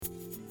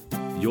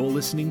You're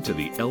listening to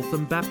the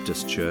Eltham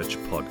Baptist Church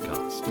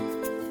podcast.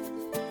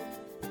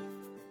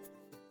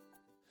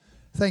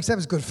 Thanks, that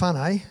was good fun,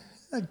 eh?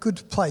 Good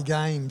to play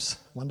games.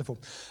 Wonderful.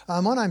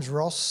 My name's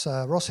Ross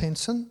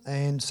Henson,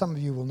 and some of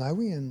you will know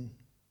me and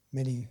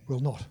many will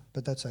not,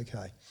 but that's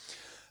okay.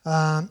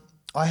 I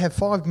have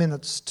 5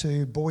 minutes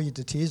to bore you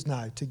to tears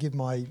now, to give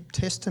my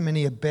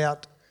testimony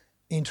about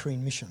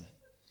entering mission.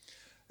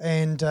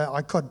 And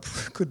I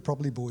could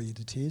probably bore you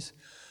to tears.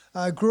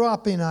 I grew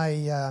up in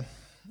a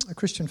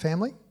Christian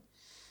family,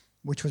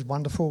 which was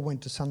wonderful.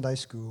 Went to Sunday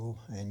school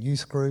and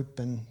youth group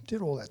and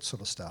did all that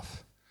sort of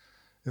stuff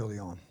early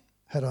on.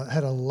 Had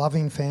a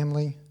loving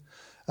family.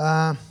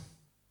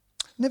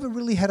 Never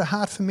really had a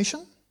heart for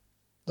mission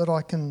that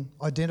I can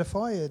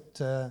identify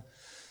at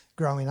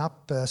growing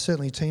up,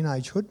 certainly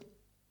teenagehood.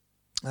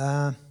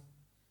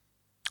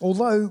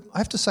 Although I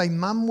have to say,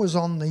 Mum was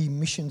on the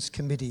missions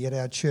committee at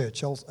our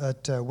church,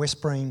 at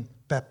Westbreen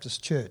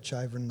Baptist Church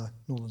over in the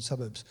northern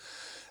suburbs.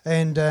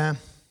 And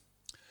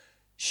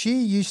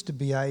she used to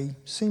be a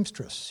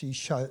seamstress. She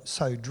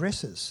sewed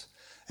dresses.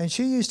 And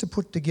she used to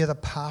put together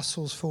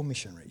parcels for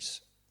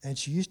missionaries. And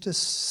she used to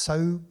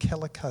sew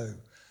calico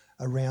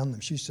around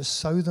them. She used to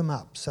sew them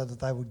up so that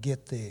they would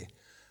get there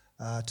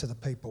to the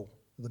people,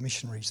 the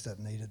missionaries that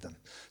needed them.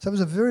 So it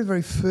was a very,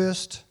 very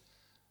first,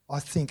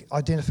 I think,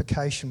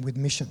 identification with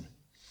mission.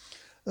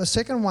 The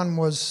second one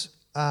was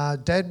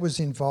Dad was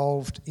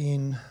involved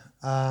in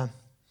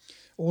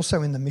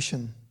also in the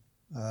mission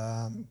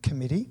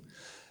committee,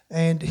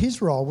 and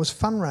his role was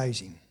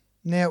fundraising.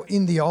 Now,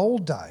 in the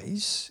old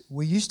days,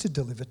 we used to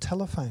deliver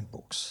telephone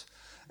books,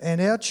 and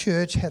our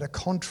church had a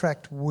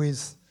contract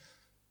with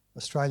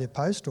Australia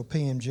Post or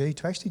PMG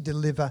to actually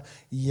deliver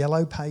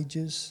yellow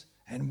pages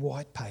and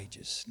white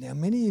pages. Now,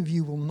 many of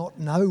you will not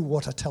know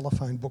what a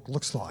telephone book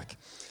looks like,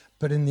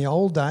 but in the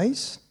old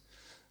days,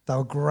 they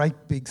were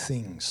great big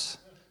things.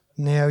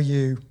 Now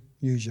you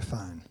use your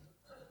phone.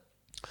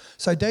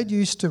 So Dad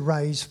used to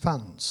raise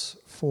funds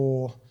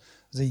for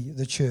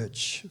the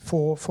church,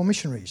 for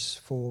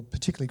missionaries, for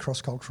particularly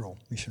cross-cultural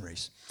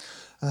missionaries.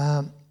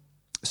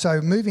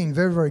 So moving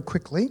very, very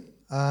quickly,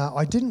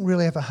 I didn't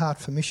really have a heart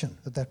for mission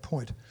at that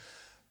point.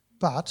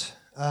 But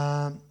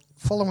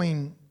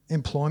following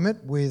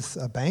employment with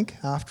a bank,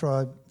 after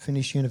I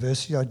finished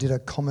university, I did a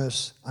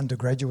commerce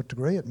undergraduate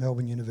degree at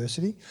Melbourne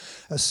University.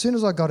 As soon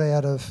as I got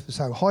out of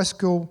high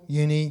school,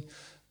 uni,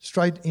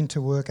 straight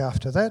into work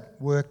after that,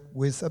 worked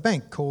with a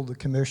bank called the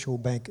Commercial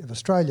Bank of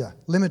Australia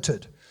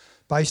Limited,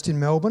 based in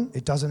Melbourne.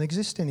 It doesn't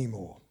exist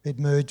anymore. It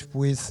merged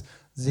with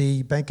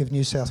the Bank of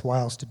New South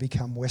Wales to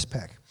become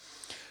Westpac.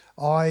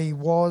 I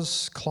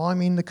was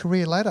climbing the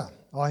career ladder.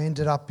 I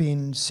ended up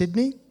in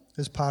Sydney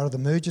as part of the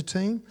merger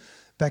team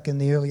back in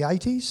the early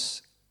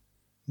 80s,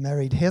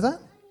 married Heather,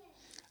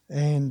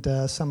 and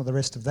some of the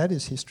rest of that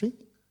is history.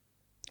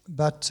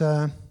 But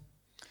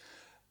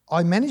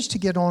I managed to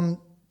get on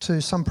to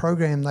some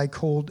program they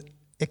called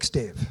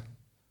XDev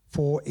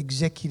for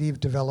executive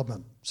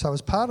development. So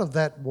as part of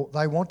that,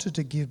 they wanted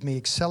to give me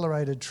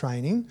accelerated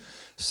training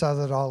so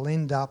that I'll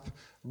end up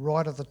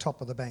right at the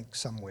top of the bank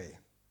somewhere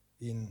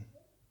in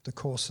the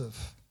course of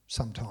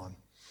some time.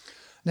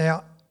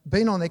 Now,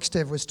 being on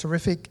XDev was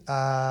terrific.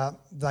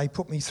 They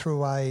put me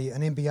through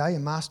an MBA, a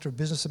Master of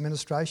Business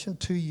Administration,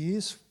 2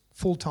 years,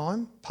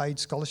 full-time, paid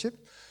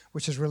scholarship,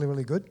 which is really,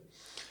 really good.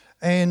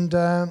 And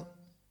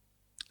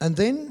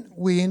then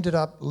we ended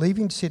up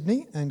leaving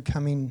Sydney and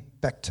coming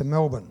back to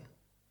Melbourne,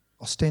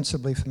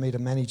 ostensibly for me to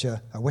manage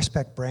a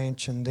Westpac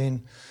branch and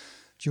then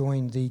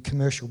join the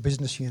commercial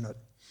business unit.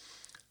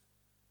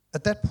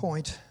 At that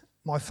point,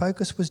 my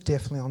focus was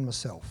definitely on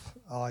myself.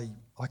 I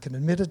can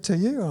admit it to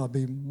you, and I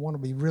want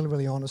to be really,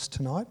 really honest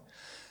tonight.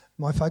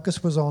 My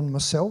focus was on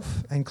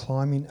myself and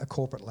climbing a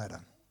corporate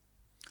ladder.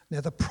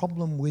 Now, the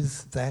problem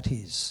with that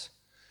is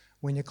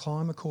when you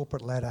climb a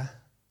corporate ladder,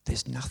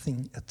 there's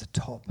nothing at the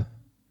top.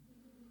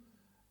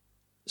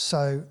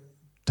 So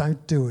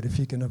don't do it if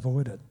you can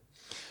avoid it.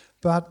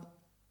 But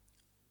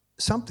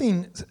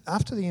something,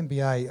 after the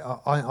MBA,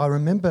 I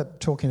remember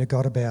talking to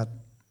God about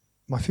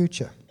my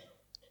future,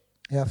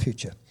 our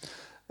future.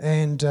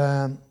 And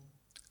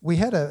we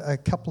had a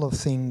couple of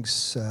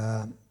things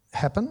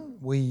happen.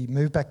 We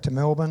moved back to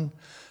Melbourne.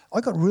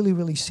 I got really,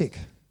 really sick.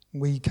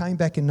 We came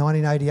back in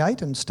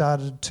 1988 and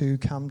started to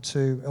come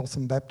to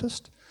Eltham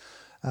Baptist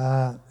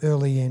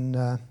early in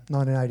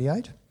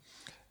 1988.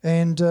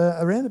 And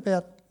around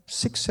about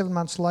 6-7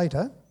 months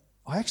later,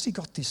 I actually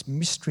got this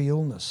mystery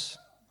illness.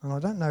 And I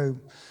don't know,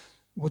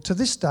 well, to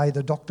this day,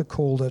 the doctor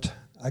called it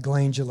a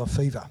glandular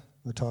fever,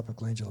 a type of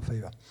glandular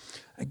fever.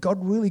 And God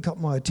really got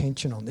my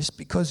attention on this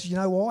because, you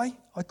know why?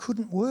 I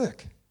couldn't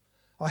work.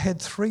 I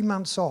had 3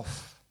 months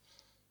off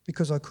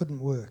because I couldn't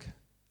work.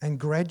 And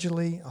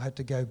gradually I had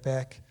to go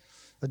back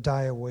a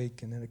day a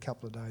week and then a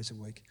couple of days a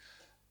week.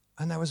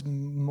 And that was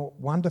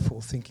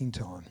wonderful thinking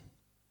time.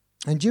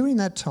 And during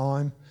that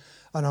time,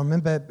 and I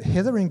remember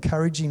Heather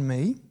encouraging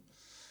me,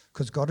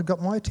 because God had got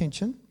my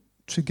attention,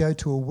 to go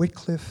to a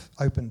Whitcliffe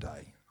open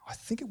day. I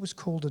think it was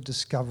called a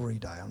Discovery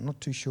Day. I'm not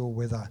too sure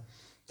whether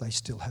they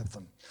still have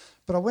them.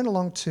 But I went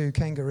along to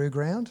Kangaroo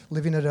Ground,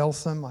 living at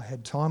Eltham. I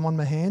had time on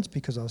my hands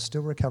because I was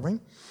still recovering.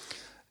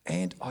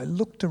 And I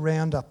looked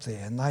around up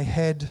there and they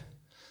had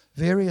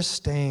various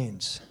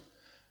stands.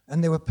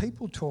 And there were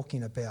people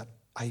talking about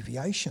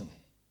aviation,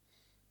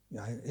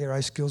 aero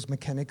skills,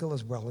 mechanical,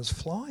 as well as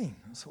flying.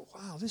 I thought,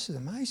 wow, this is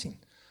amazing.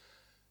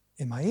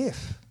 MAF,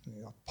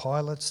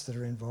 pilots that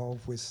are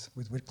involved with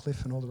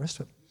Whitcliffe and all the rest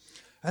of it.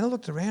 And I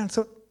looked around and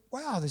thought,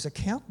 wow, there's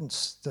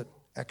accountants that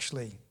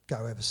actually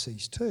go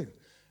overseas too.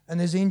 And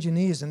there's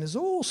engineers and there's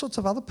all sorts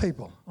of other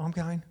people. I'm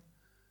going,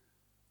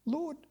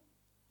 Lord,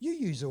 you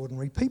use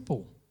ordinary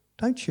people,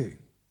 don't you?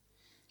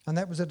 And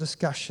that was a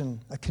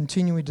discussion, a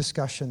continuing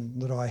discussion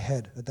that I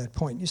had at that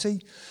point. You see,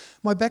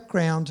 my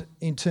background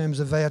in terms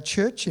of our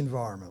church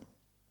environment,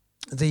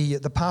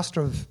 the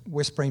pastor of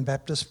Westbreen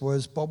Baptist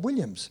was Bob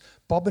Williams.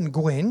 Bob and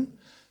Gwen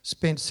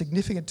spent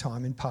significant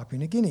time in Papua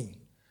New Guinea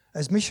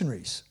as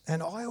missionaries.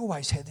 And I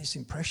always had this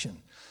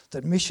impression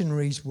that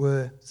missionaries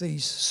were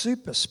these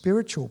super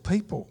spiritual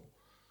people.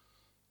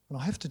 And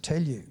I have to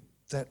tell you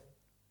that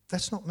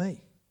that's not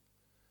me.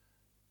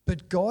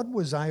 But God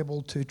was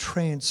able to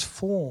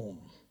transform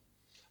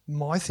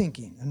my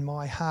thinking and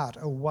my heart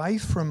away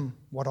from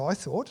what I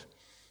thought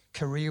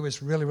career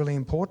was really, really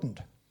important.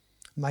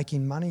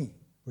 Making money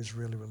was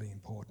really, really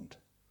important.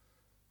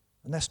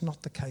 And that's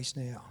not the case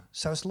now.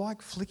 So it's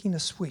like flicking a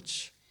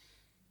switch.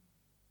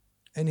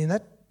 And in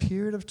that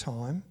period of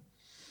time,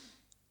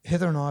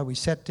 Heather and I, we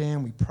sat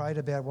down, we prayed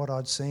about what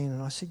I'd seen,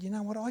 and I said, you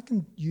know what, I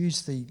can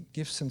use the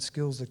gifts and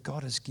skills that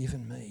God has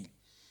given me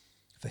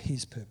for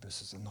his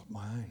purposes and not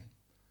my own.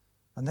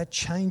 And that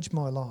changed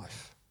my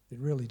life. It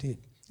really did.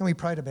 And we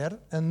prayed about it,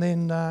 and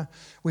then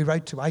we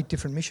wrote to 8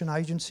 different mission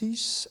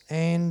agencies,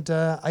 and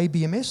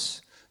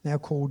ABMS, now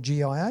called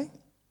GIA,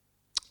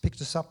 picked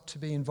us up to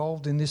be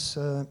involved in this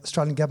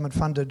Australian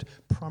government-funded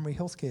primary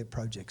healthcare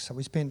project. So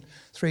we spent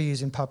 3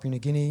 years in Papua New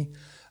Guinea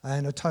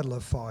and a total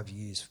of 5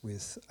 years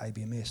with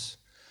ABMS.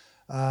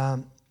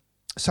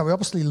 So we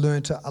obviously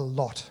learnt a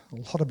lot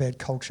about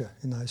culture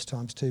in those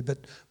times too,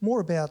 but more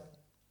about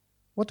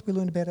what did we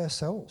learn about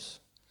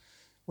ourselves?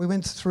 We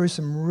went through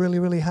some really,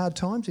 really hard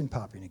times in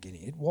Papua New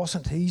Guinea. It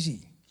wasn't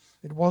easy.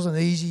 It wasn't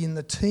easy in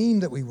the team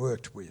that we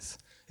worked with.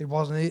 It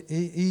wasn't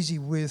easy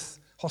with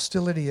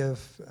hostility of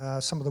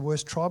some of the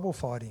worst tribal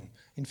fighting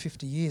in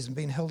 50 years and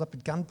being held up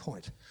at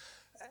gunpoint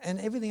and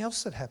everything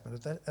else that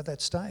happened at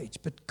that stage.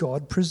 But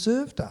God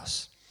preserved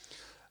us.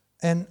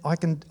 And I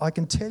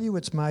can tell you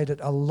it's made it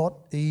a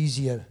lot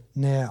easier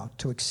now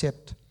to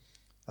accept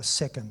a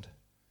second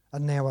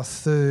and now a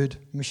third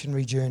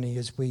missionary journey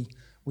as we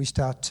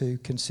start to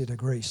consider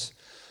Greece.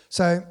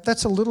 So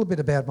that's a little bit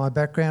about my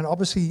background.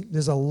 Obviously,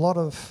 there's a lot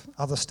of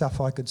other stuff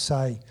I could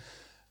say,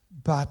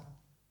 but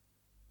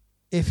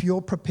if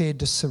you're prepared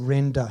to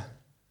surrender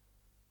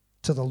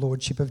to the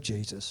Lordship of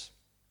Jesus,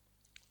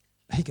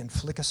 he can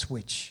flick a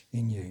switch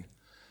in you.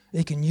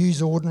 He can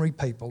use ordinary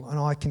people, and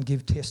I can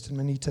give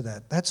testimony to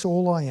that. That's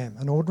all I am,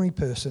 an ordinary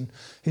person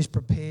who's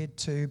prepared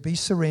to be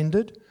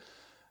surrendered.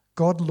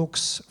 God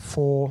looks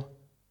for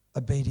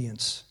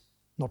obedience,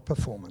 not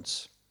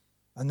performance.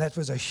 And that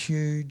was a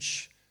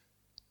huge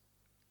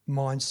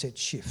mindset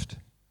shift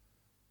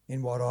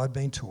in what I'd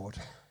been taught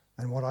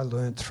and what I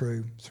learned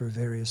through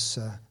various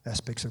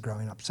aspects of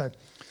growing up. So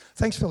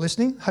thanks for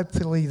listening.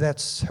 Hopefully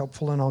that's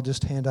helpful, and I'll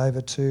just hand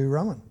over to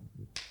Rowan.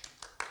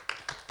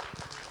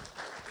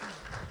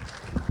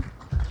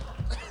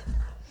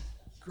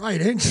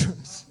 Great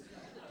entrance.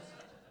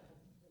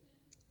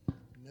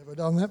 Never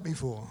done that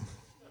before.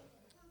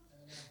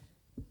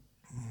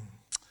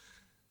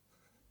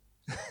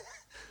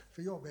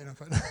 For your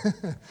benefit.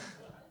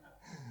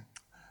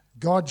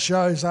 God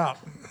shows up.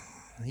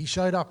 He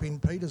showed up in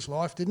Peter's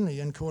life, didn't he,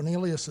 and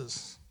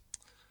Cornelius's.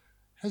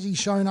 Has he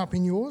shown up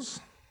in yours?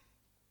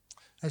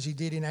 As he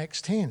did in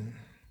Acts 10?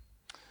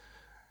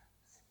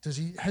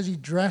 Has he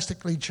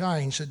drastically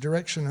changed the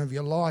direction of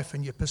your life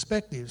and your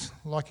perspectives,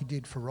 like he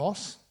did for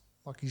Ross,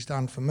 like he's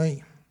done for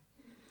me?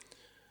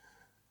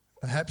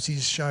 Perhaps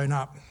he's shown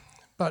up,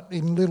 but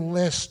in a little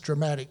less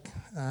dramatic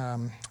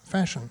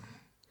fashion.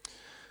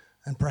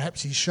 And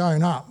perhaps he's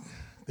shown up,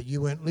 but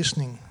you weren't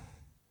listening.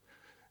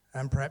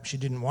 And perhaps you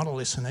didn't want to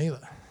listen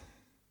either.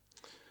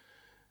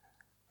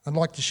 I'd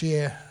like to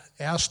share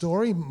our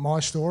story, my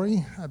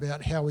story,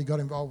 about how we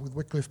got involved with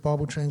Wycliffe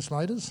Bible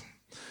Translators.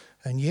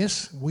 And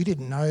yes, we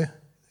didn't know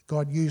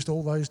God used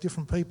all those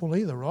different people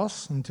either,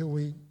 Ross, until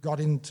we got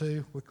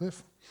into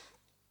Wycliffe.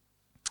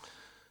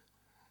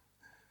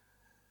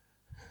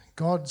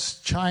 God's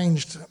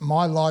changed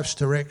my life's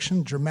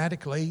direction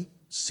dramatically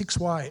six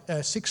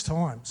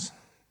times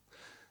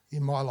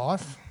in my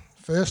life.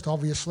 First,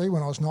 obviously,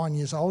 when I was 9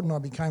 years old and I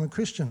became a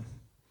Christian.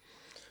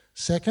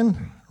 Second,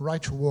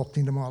 Rachel walked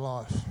into my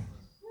life.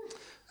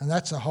 And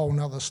that's a whole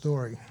nother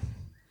story.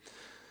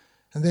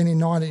 And then in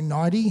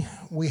 1990,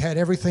 we had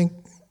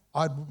everything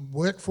I'd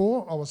worked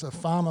for. I was a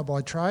farmer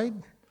by trade,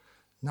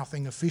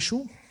 nothing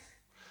official,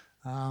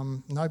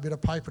 no bit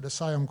of paper to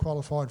say I'm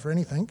qualified for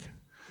anything.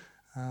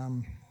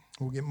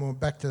 We'll get more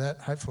back to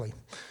that, hopefully.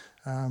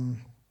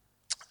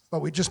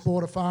 But we just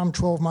bought a farm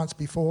 12 months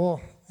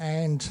before,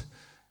 and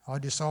I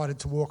decided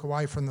to walk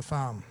away from the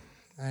farm.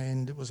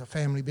 And it was a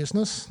family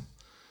business.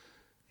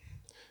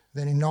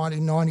 Then in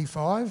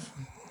 1995,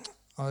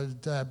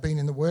 I'd been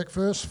in the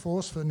workforce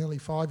for nearly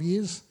 5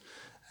 years,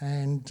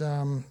 and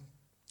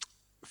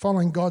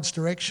following God's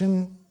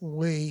direction,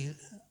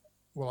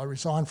 I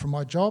resigned from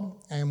my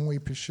job and we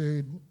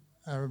pursued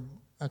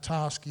a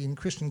task in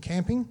Christian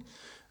camping.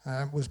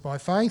 It was by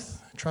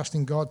faith,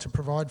 trusting God to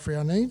provide for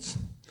our needs,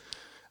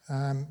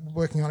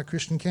 working on a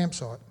Christian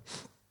campsite.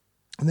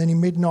 And then in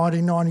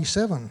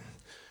mid-1997,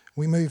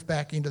 we moved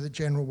back into the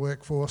general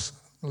workforce,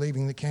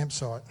 leaving the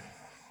campsite.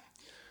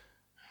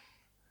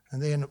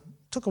 And then it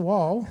took a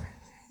while.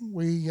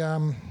 We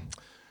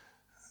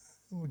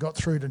got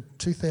through to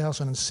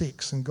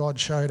 2006 and God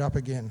showed up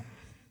again.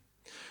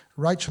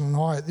 Rachel and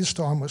I at this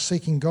time were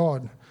seeking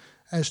God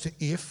as to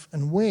if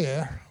and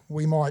where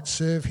we might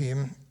serve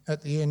him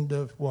at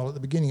the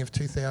beginning of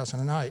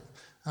 2008,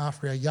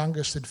 after our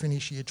youngest had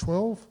finished year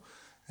 12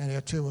 and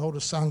our two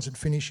eldest sons had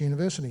finished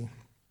university.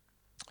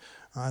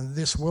 And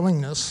this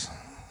willingness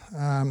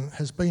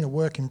has been a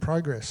work in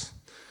progress.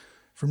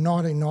 From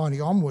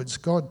 1990 onwards,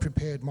 God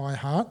prepared my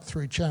heart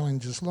through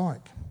challenges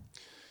like,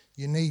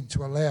 you need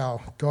to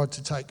allow God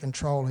to take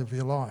control of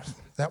your life.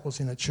 That was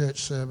in a church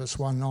service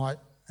one night,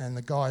 and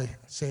the guy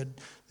said,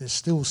 there's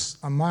still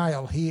a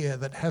male here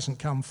that hasn't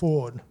come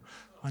forward.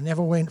 I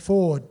never went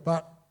forward,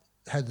 but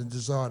had the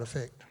desired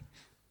effect.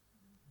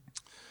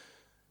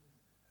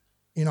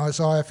 In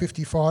Isaiah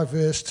 55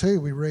 verse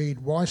 2, we read,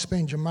 why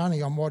spend your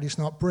money on what is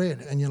not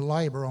bread and your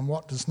labour on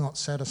what does not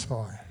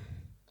satisfy?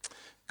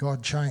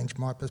 God changed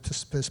my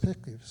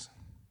perspectives.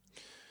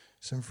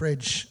 Some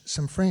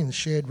friends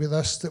shared with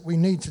us that we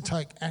need to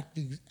take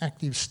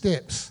active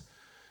steps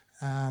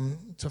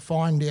to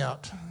find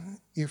out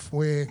if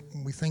where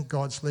we think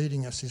God's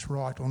leading us is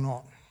right or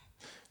not.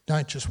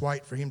 Don't just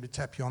wait for him to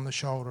tap you on the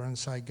shoulder and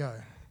say go.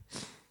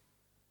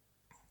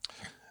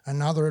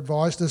 Another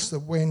advised us that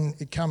when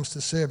it comes to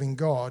serving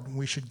God,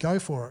 we should go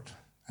for it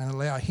and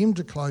allow him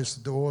to close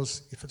the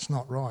doors if it's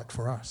not right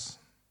for us.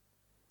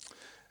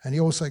 And he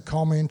also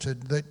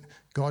commented that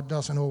God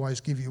doesn't always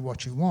give you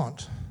what you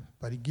want,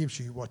 but he gives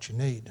you what you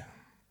need,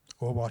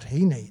 or what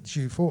he needs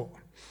you for.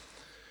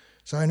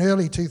 So in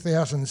early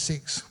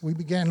 2006, we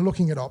began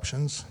looking at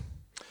options,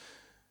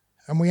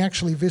 and we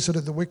actually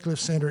visited the Wycliffe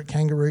Centre at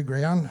Kangaroo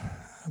Ground,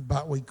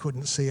 but we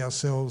couldn't see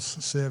ourselves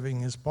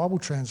serving as Bible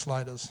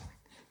translators.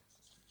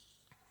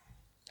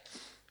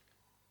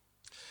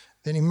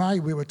 Then in May,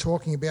 we were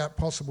talking about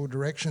possible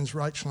directions,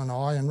 Rachel and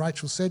I, and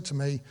Rachel said to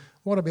me,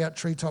 what about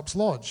Treetops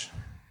Lodge,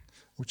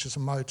 which is a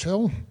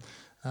motel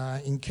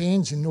in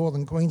Cairns in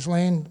northern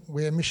Queensland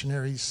where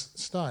missionaries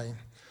stay.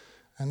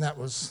 And that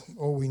was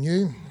all we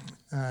knew,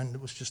 and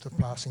it was just a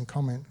passing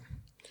comment.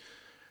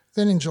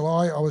 Then in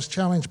July, I was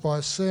challenged by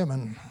a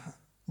sermon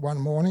one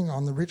morning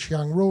on the rich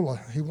young ruler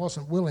who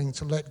wasn't willing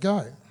to let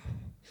go.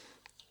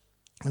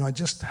 And I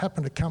just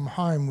happened to come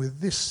home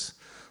with this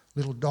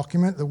little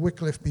document, the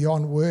Wycliffe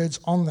Beyond Words,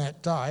 on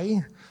that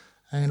day,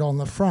 and on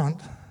the front,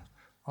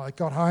 I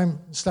got home,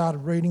 started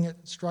reading it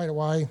straight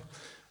away,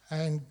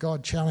 and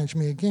God challenged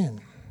me again.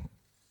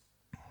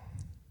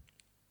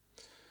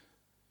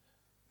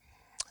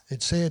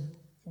 It said,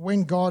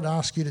 when God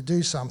asks you to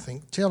do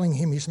something, telling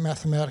him he's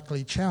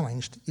mathematically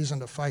challenged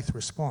isn't a faith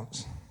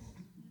response.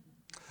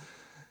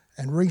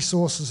 And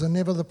resources are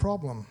never the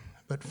problem,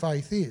 but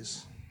faith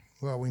is.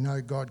 Well, we know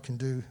God can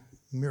do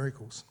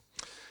miracles.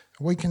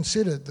 We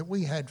considered that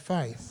we had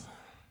faith.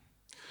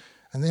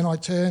 And then I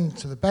turned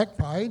to the back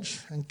page,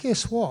 and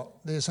guess what?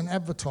 There's an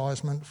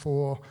advertisement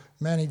for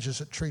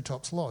managers at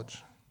Treetops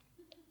Lodge.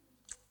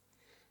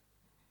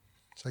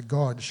 So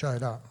God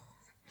showed up.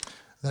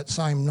 That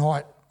same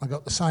night, I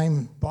got the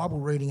same Bible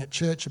reading at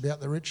church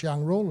about the rich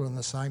young ruler and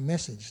the same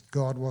message.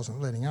 God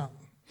wasn't letting up.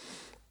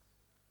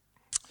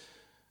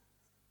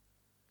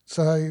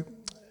 So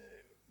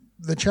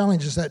the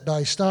challenges that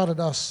day started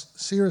us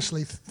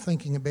seriously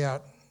thinking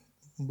about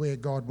where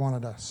God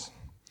wanted us.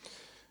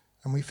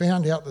 And we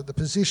found out that the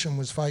position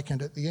was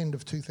vacant at the end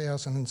of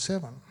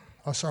 2007.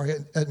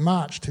 At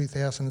March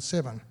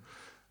 2007.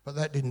 But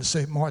that didn't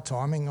suit my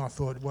timing. I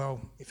thought, well,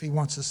 if he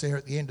wants us there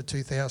at the end of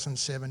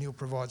 2007, he'll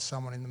provide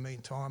someone in the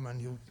meantime and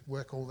he'll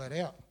work all that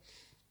out.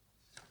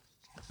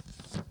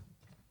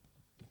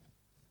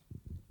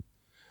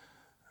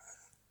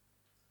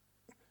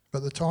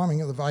 But the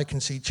timing of the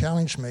vacancy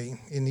challenged me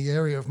in the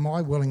area of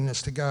my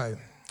willingness to go,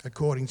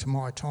 according to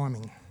my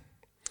timing.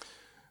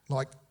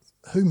 Like,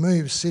 who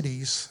moves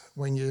cities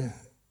when your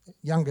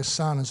youngest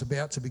son is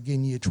about to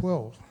begin year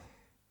 12?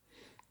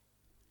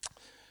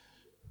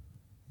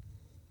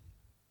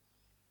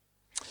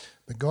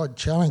 But God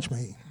challenged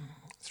me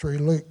through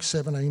Luke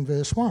 17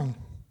 verse 1.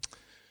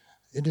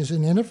 It is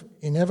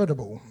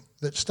inevitable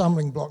that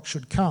stumbling blocks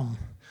should come,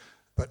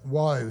 but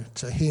woe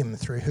to him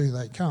through who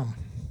they come.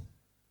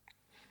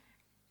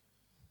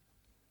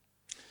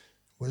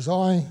 Was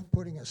I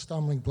putting a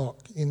stumbling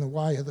block in the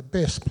way of the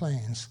best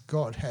plans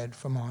God had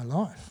for my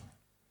life?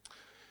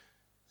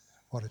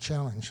 What a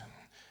challenge.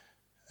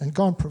 And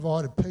God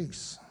provided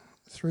peace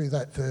through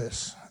that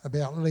verse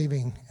about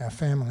leaving our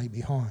family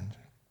behind.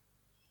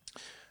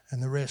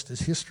 And the rest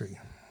is history.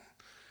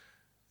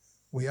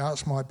 We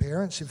asked my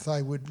parents if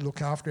they would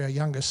look after our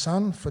youngest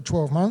son for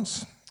 12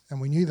 months,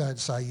 and we knew they'd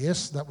say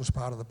yes. That was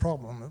part of the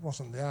problem. It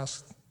wasn't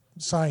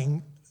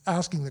asking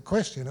the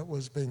question, it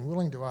was being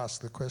willing to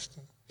ask the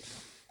question.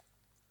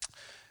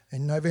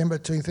 In November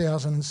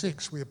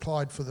 2006, we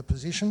applied for the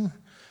position,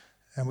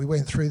 and we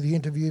went through the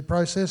interview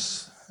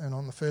process, and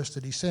on the 1st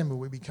of December,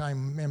 we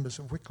became members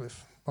of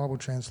Wycliffe, Bible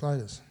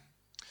translators.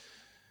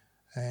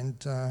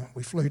 And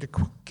we flew to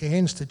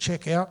Cairns to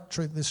check out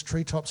this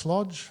Treetops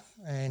Lodge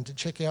and to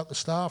check out the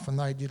staff, and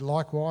they did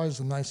likewise,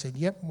 and they said,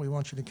 yep, we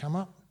want you to come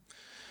up.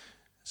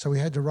 So we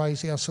had to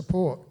raise our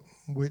support,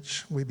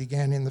 which we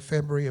began in the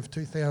February of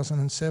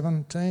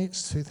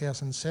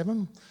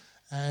 2007,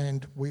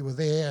 and we were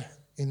there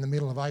in the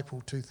middle of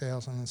April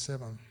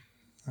 2007.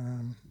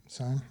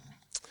 So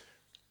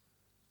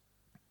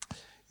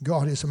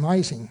God is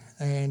amazing,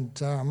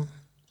 and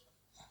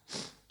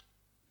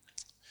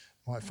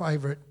my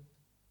favourite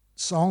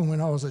song when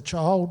I was a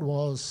child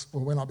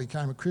when I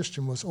became a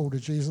Christian, was All to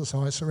Jesus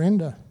I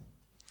Surrender.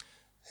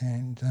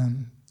 And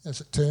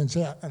as it turns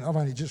out, and I've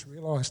only just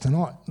realised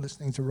tonight,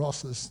 listening to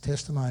Ross's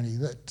testimony,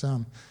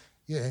 that,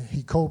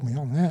 he called me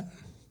on that.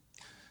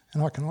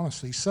 And I can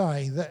honestly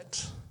say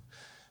that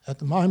at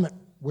the moment,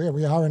 where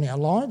we are in our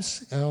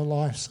lives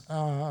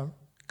are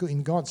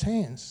in God's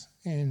hands,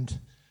 and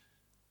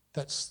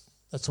that's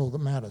all that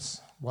matters.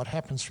 What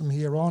happens from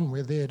here on,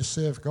 we're there to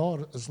serve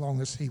God as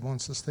long as He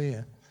wants us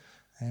there.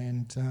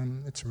 And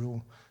it's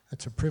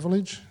a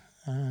privilege.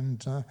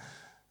 And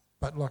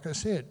but like I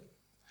said,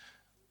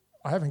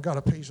 I haven't got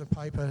a piece of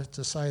paper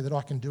to say that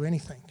I can do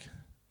anything.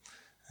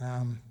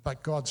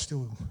 But God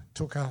still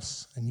took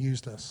us and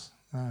used us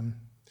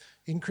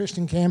in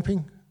Christian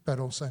camping, but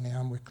also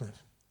now in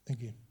Wycliffe.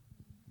 Thank you.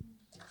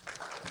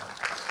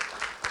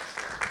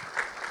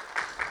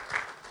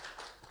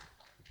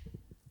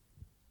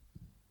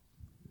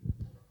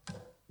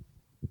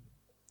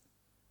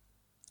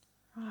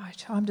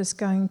 Right, I'm just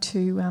going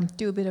to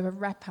do a bit of a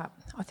wrap-up.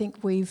 I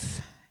think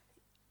we've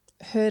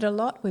heard a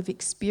lot, we've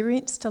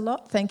experienced a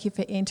lot. Thank you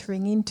for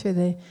entering into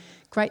the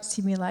great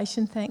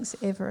simulation. Thanks,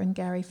 Eva and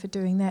Gary, for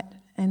doing that,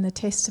 and the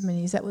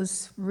testimonies. That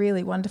was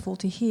really wonderful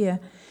to hear.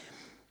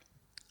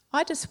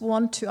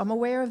 I'm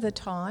aware of the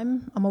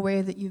time. I'm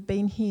aware that you've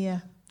been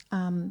here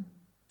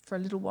for a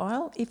little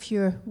while. If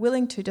you're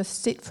willing to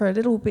just sit for a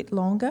little bit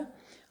longer,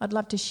 I'd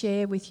love to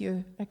share with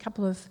you a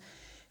couple of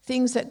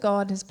things that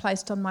God has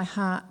placed on my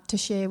heart to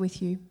share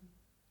with you.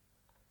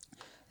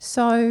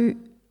 So,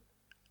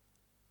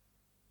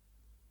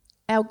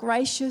 our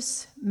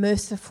gracious,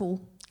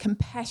 merciful,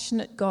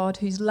 compassionate God,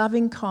 whose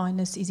loving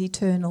kindness is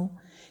eternal,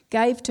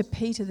 gave to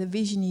Peter the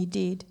vision he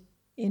did,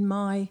 in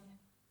my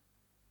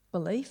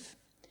belief,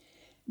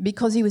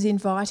 because he was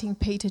inviting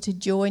Peter to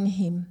join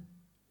him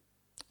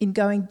in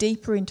going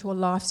deeper into a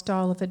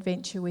lifestyle of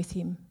adventure with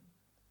him.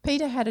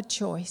 Peter had a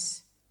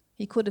choice.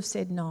 He could have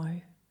said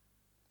no.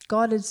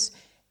 God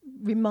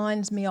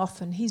reminds me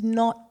often, he's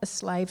not a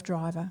slave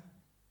driver.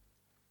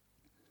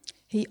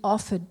 He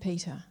offered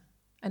Peter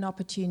an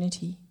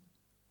opportunity.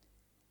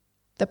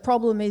 The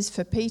problem is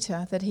for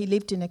Peter that he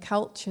lived in a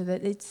culture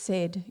that it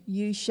said,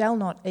 you shall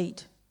not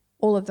eat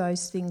all of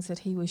those things that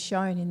he was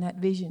shown in that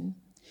vision.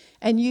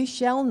 And you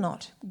shall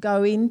not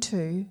go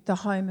into the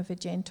home of a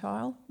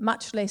Gentile,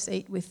 much less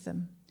eat with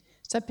them.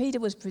 So Peter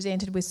was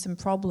presented with some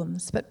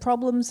problems, but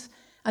problems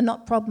are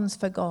not problems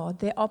for God,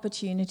 they're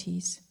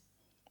opportunities.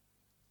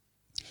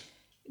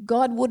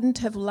 God wouldn't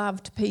have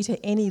loved Peter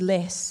any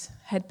less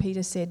had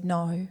Peter said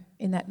no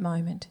in that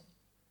moment.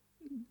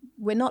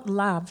 We're not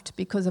loved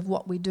because of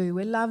what we do.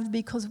 We're loved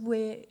because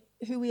we're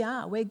who we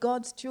are. We're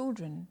God's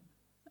children.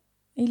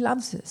 He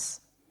loves us.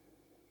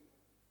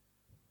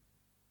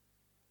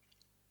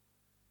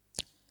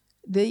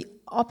 The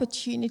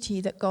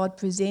opportunity that God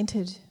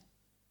presented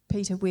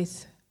Peter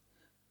with,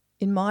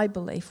 in my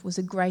belief, was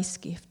a grace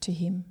gift to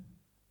him.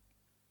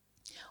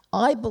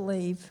 I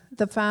believe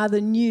the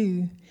Father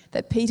knew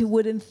that Peter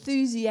would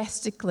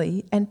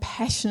enthusiastically and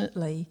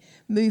passionately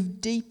move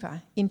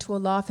deeper into a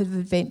life of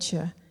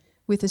adventure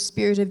with the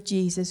Spirit of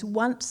Jesus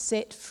once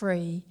set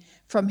free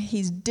from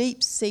his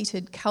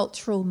deep-seated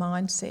cultural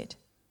mindset.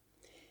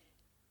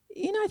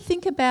 I'd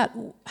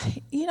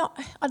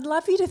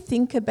love you to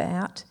think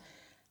about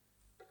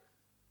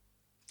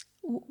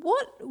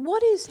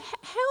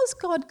how's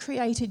God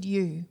created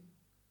you?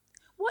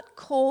 What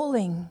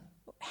calling,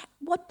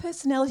 what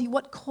personality,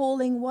 what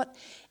calling, what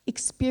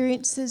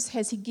experiences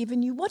has he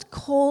given you? What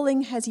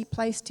calling has he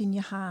placed in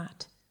your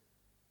heart?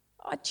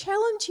 I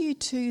challenge you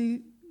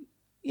to,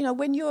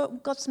 when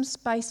you've got some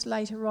space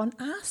later on,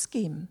 ask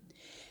him.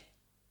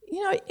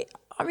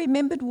 I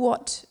remembered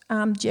what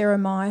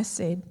Jeremiah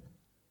said.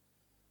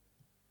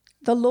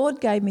 The Lord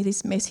gave me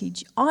this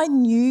message. I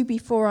knew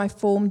before I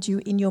formed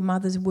you in your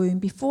mother's womb.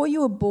 Before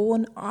you were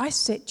born, I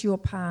set you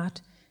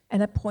apart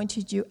and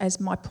appointed you as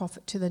my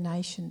prophet to the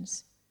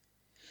nations.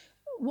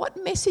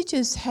 What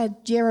messages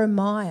had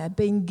Jeremiah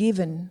been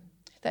given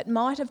that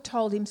might have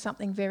told him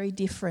something very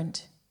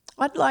different.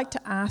 I'd like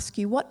to ask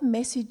you, what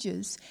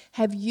messages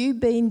have you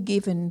been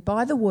given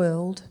by the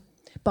world,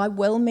 by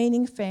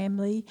well-meaning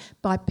family,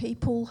 by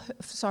people,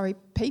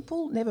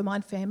 never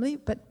mind family,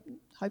 but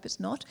hope it's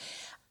not,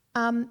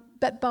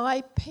 but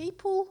by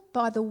people,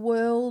 by the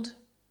world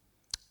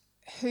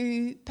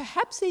who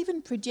perhaps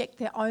even project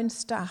their own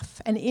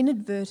stuff and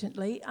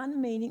inadvertently,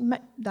 unmeaning,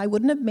 they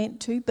wouldn't have meant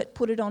to, but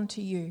put it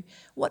onto you.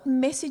 What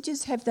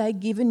messages have they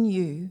given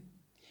you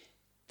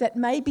that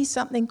may be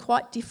something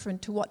quite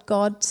different to what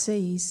God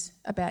sees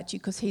about you,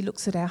 because he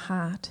looks at our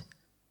heart?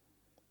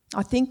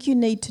 I think you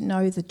need to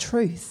know the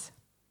truth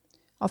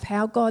of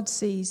how God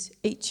sees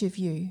each of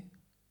you,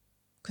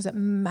 because it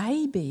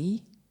may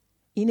be,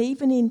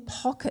 even in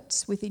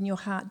pockets within your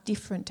heart,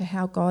 different to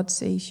how God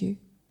sees you.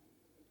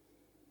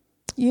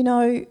 You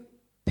know,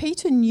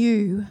 Peter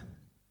knew,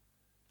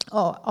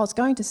 I was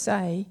going to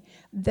say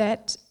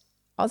that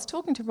I was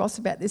talking to Ross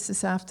about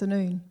this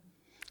afternoon,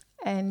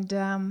 and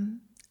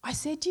I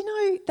said, you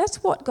know,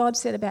 that's what God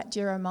said about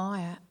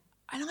Jeremiah.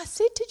 And I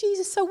said to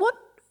Jesus, so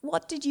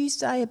what did you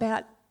say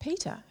about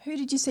Peter? Who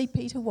did you see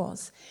Peter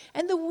was?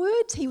 And the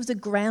words, he was a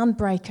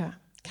groundbreaker,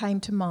 came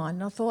to mind.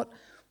 And I thought,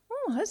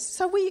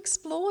 so we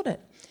explored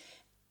it.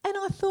 And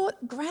I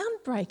thought,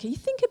 groundbreaker, you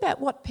think about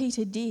what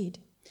Peter did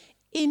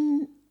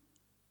in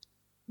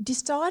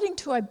deciding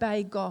to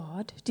obey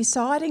God,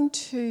 deciding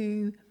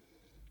to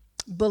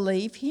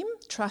believe him,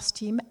 trust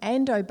him,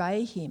 and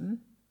obey him.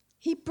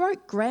 He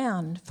broke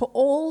ground for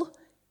all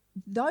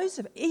those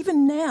of,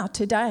 even now,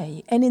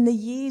 today, and in the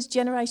years,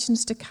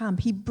 generations to come.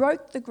 He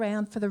broke the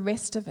ground for the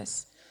rest of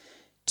us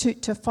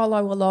to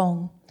follow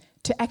along,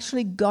 to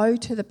actually go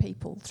to the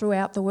people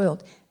throughout the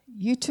world.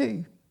 You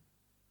too.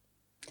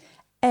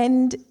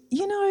 And,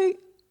 you know,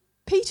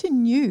 Peter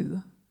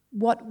knew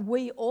what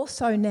we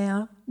also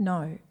now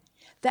know,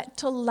 that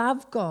to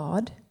love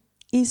God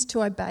is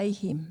to obey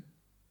him.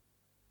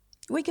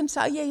 We can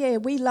say, yeah,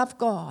 we love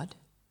God.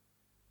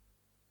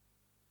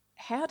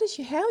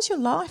 How's your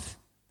life?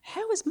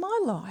 How is my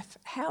life?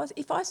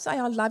 If I say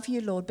I love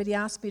you, Lord, but he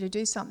asks me to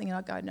do something and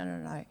I go,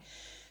 no,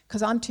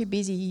 because I'm too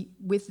busy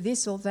with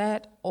this or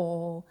that,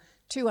 or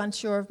too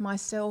unsure of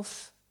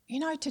myself, you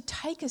know, to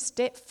take a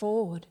step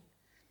forward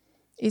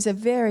is a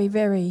very,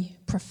 very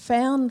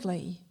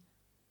profoundly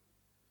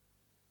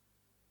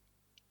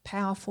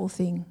powerful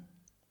thing.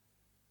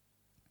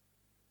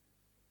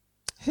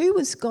 Who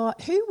was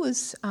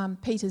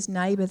Peter's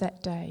neighbour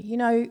that day? You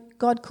know,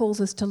 God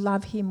calls us to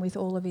love him with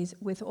all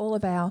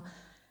of our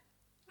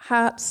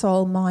heart,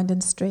 soul, mind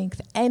and strength,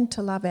 and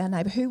to love our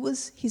neighbour. Who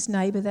was his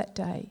neighbour that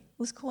day? It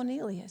was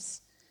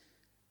Cornelius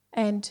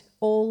and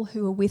all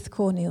who were with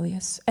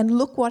Cornelius. And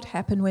look what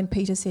happened when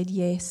Peter said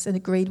yes and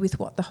agreed with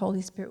what the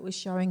Holy Spirit was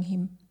showing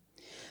him.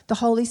 The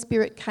Holy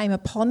Spirit came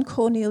upon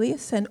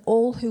Cornelius and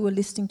all who were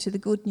listening to the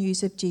good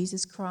news of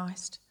Jesus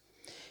Christ,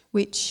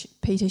 which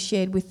Peter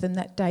shared with them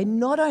that day.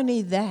 Not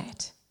only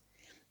that,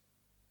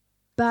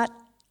 but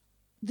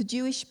the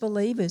Jewish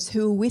believers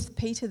who were with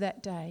Peter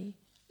that day,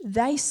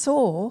 they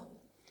saw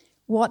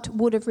what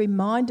would have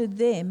reminded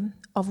them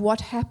of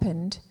what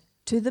happened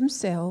to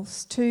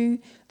themselves, to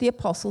the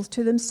apostles,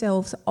 to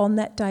themselves on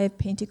that day of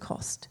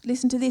Pentecost.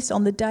 Listen to this.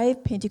 On the day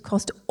of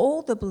Pentecost,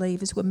 all the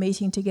believers were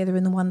meeting together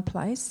in the one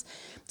place.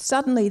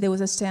 Suddenly there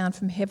was a sound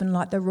from heaven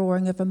like the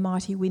roaring of a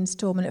mighty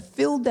windstorm, and it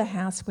filled the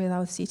house where they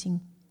were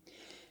sitting.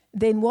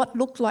 Then what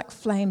looked like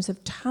flames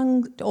of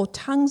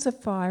tongues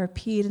of fire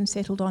appeared and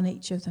settled on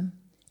each of them.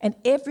 And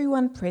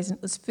everyone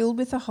present was filled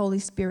with the Holy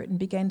Spirit and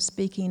began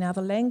speaking in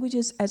other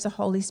languages as the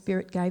Holy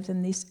Spirit gave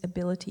them this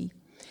ability.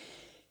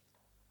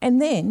 And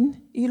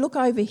then you look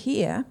over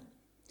here,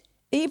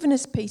 even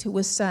as Peter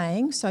was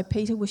saying, so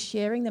Peter was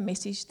sharing the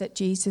message that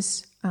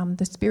Jesus,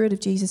 the Spirit of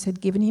Jesus had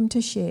given him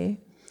to share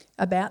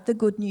about the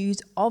good news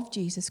of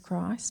Jesus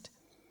Christ.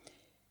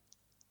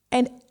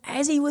 And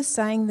as he was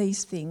saying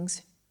these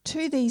things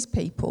to these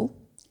people,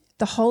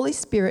 the Holy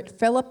Spirit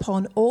fell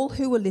upon all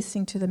who were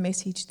listening to the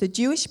message. The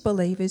Jewish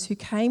believers who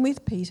came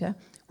with Peter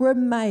were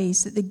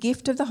amazed that the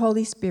gift of the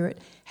Holy Spirit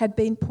had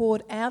been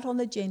poured out on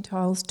the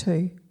Gentiles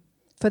too,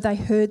 for they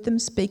heard them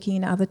speaking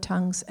in other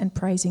tongues and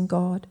praising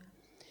God.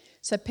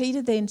 So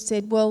Peter then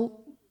said,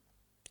 well,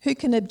 who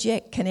can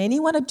object? Can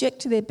anyone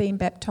object to their being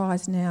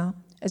baptised now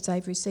as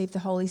they've received the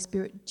Holy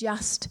Spirit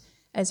just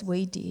as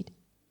we did?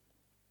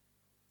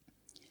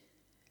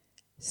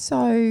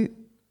 So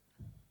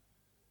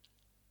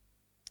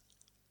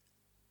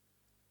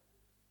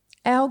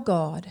Our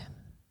God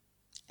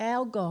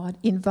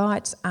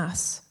invites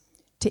us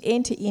to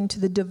enter into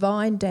the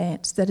divine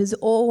dance that has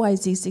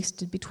always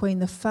existed between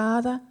the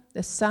Father,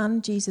 the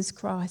Son, Jesus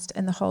Christ,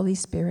 and the Holy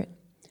Spirit,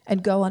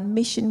 and go on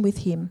mission with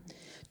him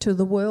to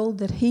the world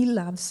that he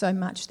loves so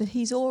much that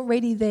he's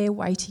already there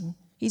waiting.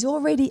 He's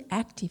already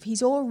active.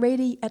 He's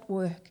already at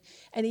work.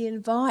 And he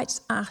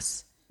invites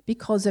us,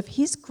 because of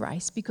his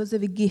grace, because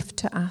of a gift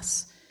to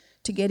us,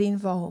 to get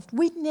involved.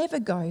 We'd never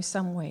go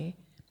somewhere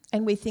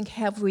and we think,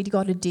 have we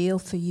got a deal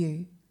for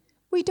you?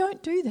 We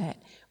don't do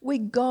that. We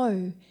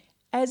go,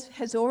 as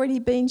has already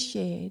been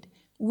shared,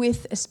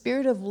 with a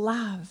spirit of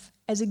love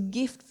as a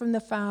gift from the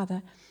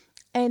Father,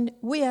 and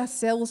we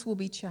ourselves will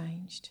be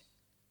changed.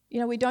 You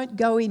know, we don't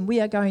go in,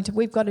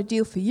 we've got a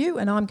deal for you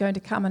and I'm going to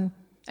come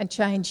and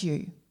change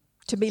you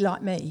to be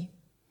like me.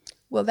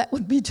 Well, that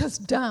would be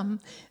just dumb.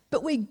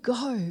 But we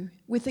go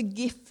with a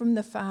gift from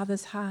the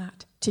Father's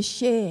heart to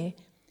share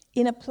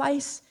in a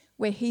place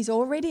where he's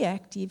already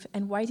active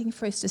and waiting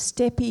for us to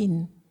step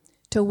in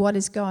to what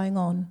is going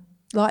on,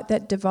 like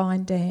that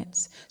divine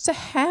dance. So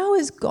how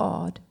is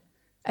God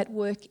at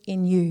work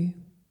in you?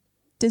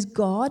 Does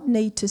God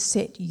need to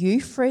set you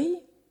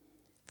free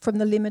from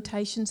the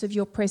limitations of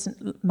your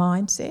present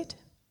mindset?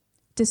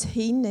 Does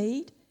he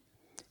need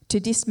to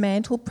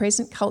dismantle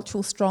present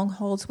cultural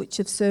strongholds which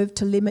have served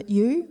to limit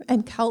you?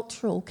 And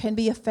cultural can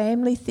be a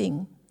family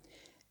thing.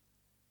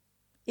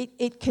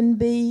 It can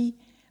be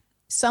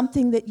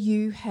something that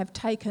you have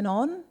taken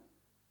on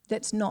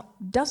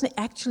doesn't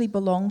actually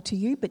belong to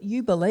you, but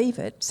you believe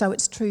it, so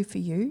it's true for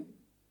you.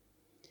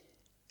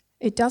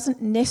 It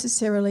doesn't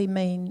necessarily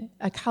mean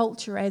a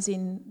culture as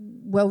in,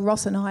 well,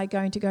 Ross and I are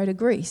going to go to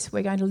Greece.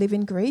 We're going to live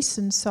in Greece,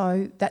 and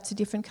so that's a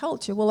different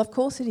culture. Well, of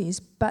course it is,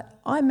 but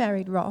I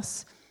married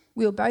Ross.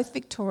 We were both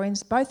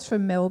Victorians, both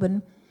from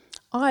Melbourne.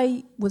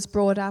 I was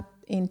brought up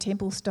in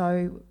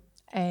Templestowe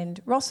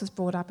and Ross was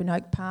brought up in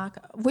Oak Park,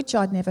 which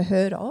I'd never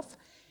heard of.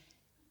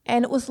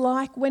 And it was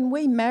like, when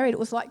we married, it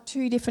was like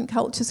two different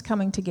cultures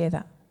coming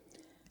together.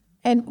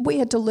 And we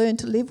had to learn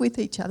to live with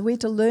each other. We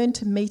had to learn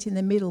to meet in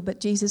the middle, but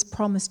Jesus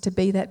promised to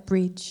be that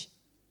bridge.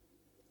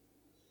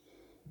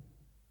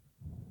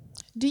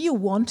 Do you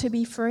want to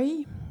be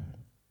free?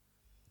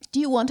 Do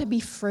you want to be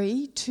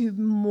free to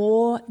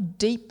more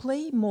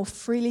deeply, more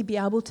freely be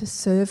able to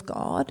serve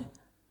God?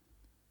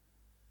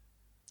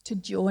 To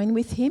join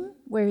with him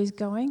where he's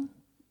going?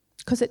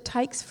 Because it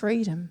takes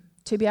freedom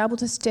to be able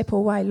to step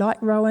away, like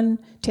Rowan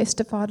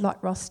testified,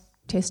 like Ross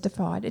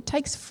testified. It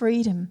takes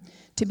freedom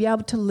to be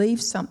able to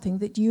leave something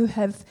that you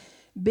have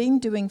been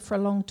doing for a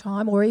long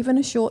time or even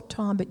a short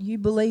time, but you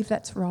believe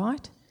that's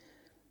right,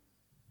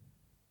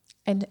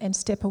 and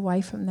step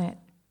away from that.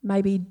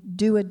 Maybe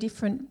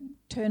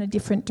turn a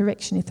different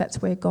direction if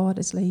that's where God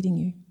is leading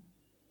you.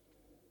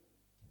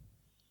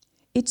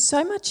 It's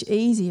so much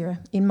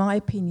easier, in my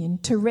opinion,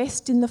 to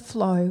rest in the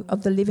flow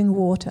of the living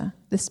water,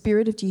 the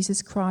Spirit of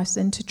Jesus Christ,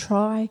 than to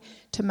try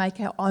to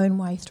make our own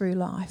way through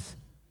life.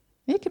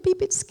 It can be a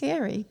bit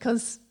scary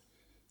because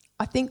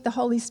I think the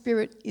Holy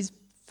Spirit is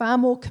far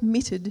more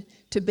committed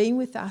to being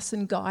with us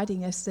and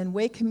guiding us than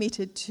we're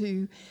committed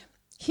to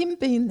him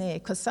being there,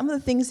 because some of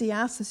the things he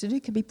asks us to do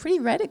can be pretty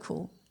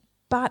radical.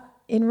 But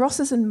in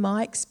Ross's and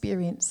my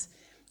experience,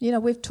 you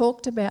know, we've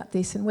talked about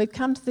this and we've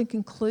come to the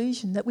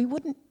conclusion that we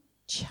wouldn't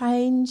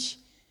change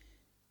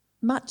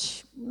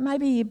much.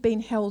 Maybe you've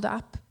been held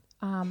up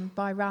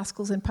by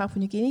rascals in Papua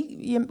New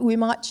Guinea. We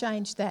might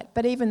change that,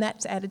 but even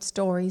that's added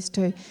stories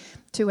to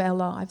our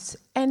lives.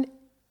 And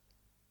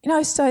you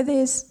know, so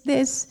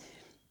there's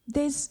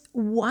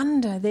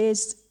wonder,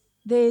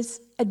 there's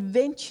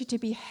adventure to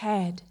be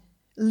had,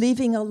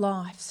 living a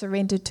life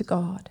surrendered to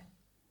God.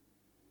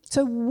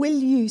 So will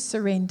you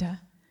surrender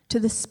to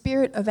the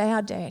Spirit of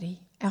our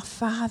Daddy, our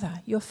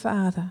Father, your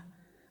Father,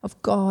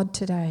 of God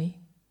today?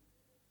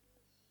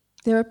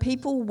 There are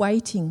people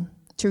waiting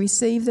to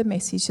receive the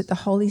message that the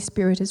Holy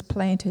Spirit has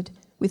planted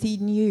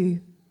within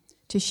you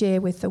to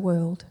share with the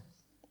world.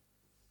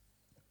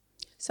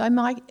 So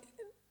my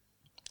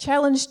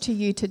challenge to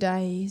you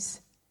today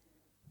is,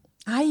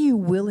 are you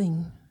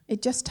willing?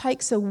 It just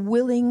takes a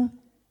willing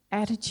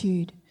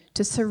attitude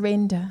to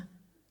surrender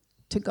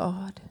to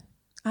God.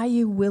 Are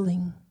you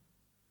willing?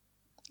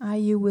 Are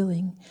you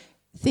willing?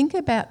 Think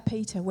about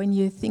Peter when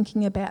you're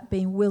thinking about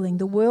being willing.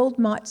 The world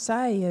might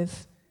say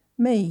of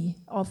me,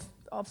 of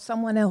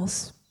someone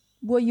else,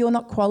 well, you're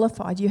not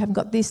qualified, you haven't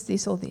got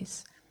this, or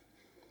this.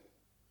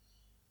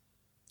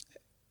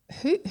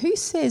 Who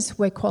says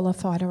we're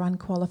qualified or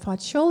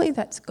unqualified? Surely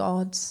that's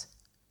God's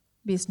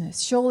business.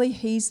 Surely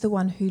he's the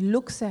one who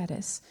looks at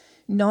us,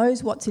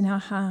 knows what's in our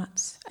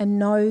hearts, and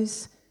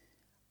knows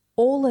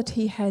all that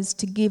he has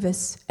to give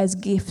us as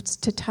gifts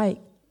to take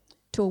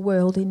to a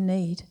world in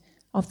need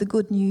of the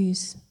good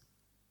news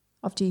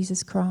of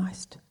Jesus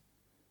Christ.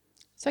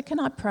 So can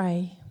I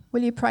pray?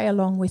 Will you pray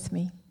along with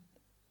me?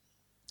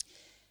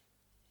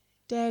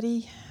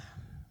 Daddy,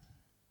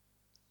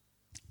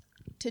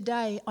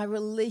 today I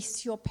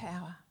release your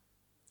power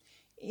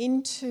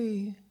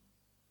into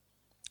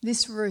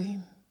this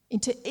room,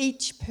 into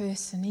each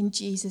person in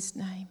Jesus'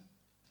 name.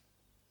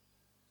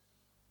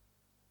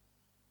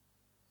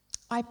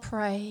 I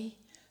pray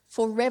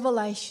for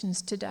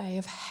revelations today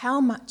of how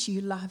much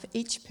you love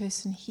each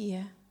person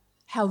here,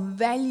 how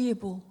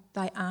valuable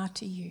they are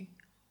to you,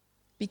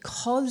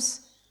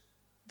 because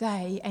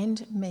they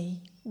and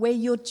me, we're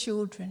your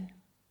children.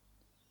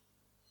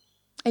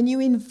 And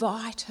you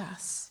invite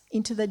us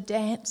into the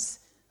dance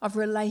of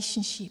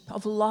relationship,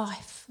 of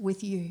life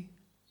with you.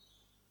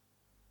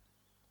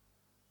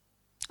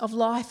 Of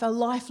life, a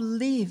life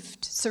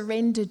lived,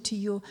 surrendered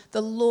to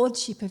the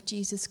Lordship of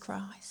Jesus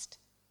Christ.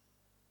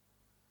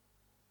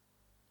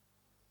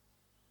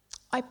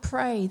 I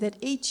pray that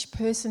each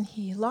person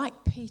here,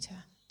 like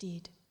Peter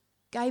did,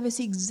 gave us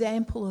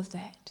example of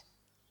that,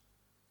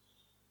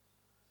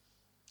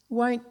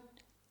 won't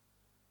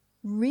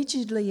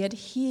rigidly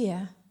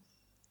adhere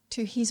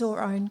to his or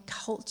her own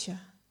culture,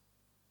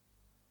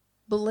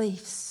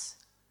 beliefs,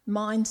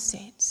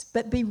 mindsets,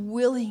 but be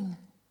willing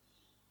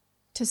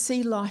to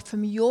see life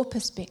from your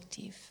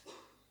perspective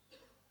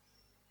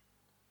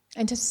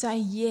and to say,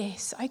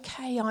 yes,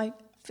 okay, I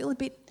feel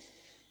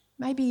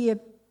maybe a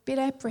bit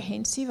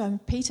apprehensive.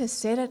 And Peter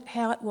said it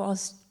how it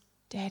was,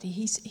 Daddy.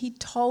 He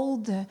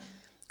told the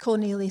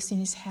Cornelius in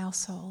his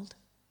household,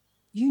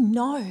 you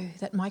know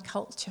that my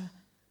culture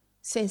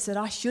says that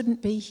I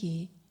shouldn't be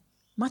here,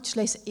 much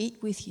less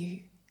eat with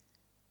you.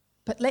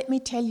 But let me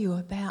tell you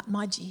about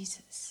my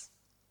Jesus.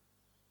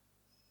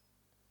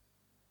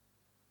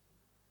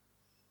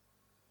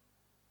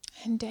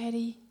 And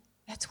Daddy,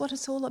 that's what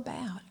it's all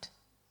about.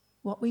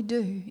 What we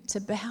do, it's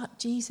about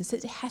Jesus.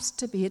 It has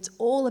to be. It's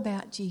all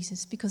about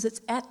Jesus, because it's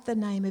at the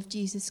name of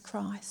Jesus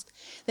Christ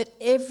that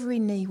every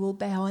knee will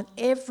bow and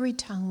every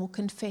tongue will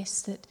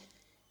confess that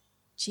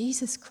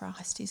Jesus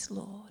Christ is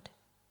Lord.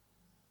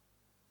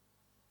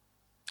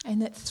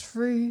 And that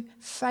through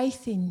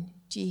faith in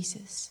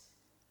Jesus,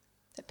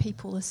 that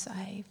people are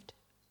saved.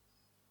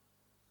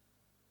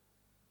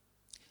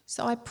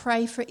 So I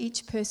pray for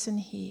each person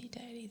here,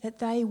 Daddy, that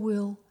they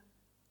will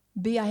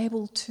be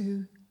able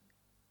to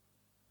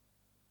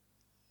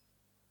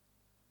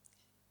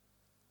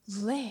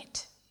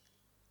let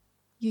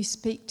you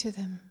speak to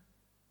them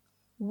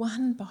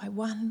one by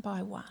one,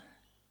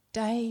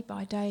 day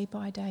by day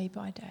by day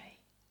by day.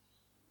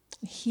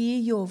 Hear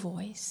your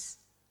voice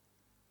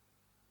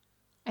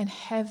and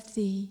have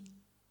the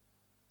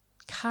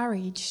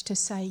courage to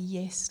say,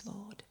 yes,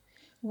 Lord,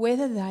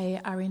 whether they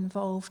are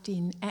involved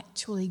in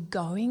actually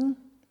going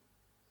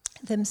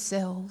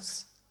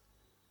themselves,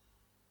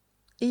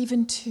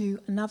 even to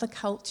another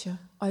culture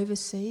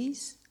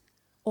overseas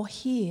or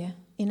here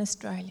in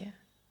Australia,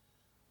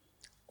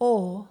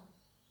 or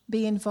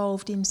be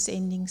involved in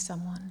sending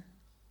someone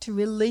to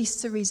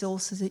release the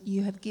resources that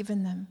you have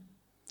given them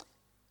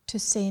to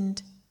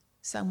send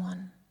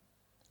someone,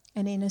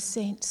 and in a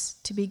sense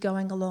to be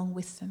going along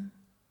with them.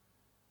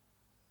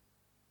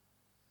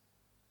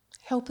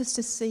 Help us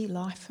to see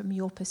life from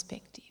your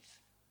perspective,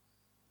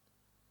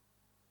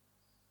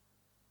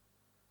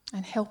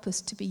 and help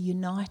us to be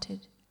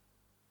united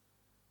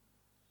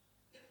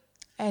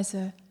as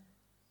a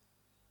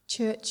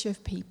church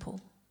of people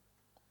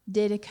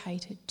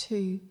dedicated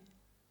to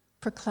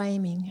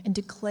proclaiming and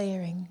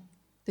declaring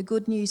the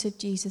good news of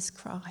Jesus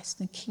Christ,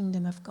 the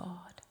kingdom of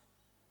God.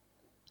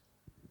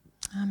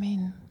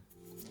 Amen.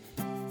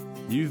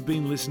 You've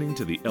been listening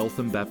to the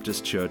Eltham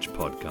Baptist Church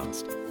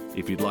podcast.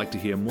 If you'd like to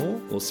hear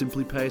more or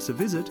simply pay us a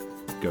visit,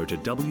 go to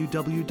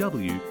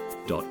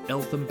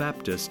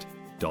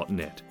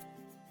www.elthambaptist.net.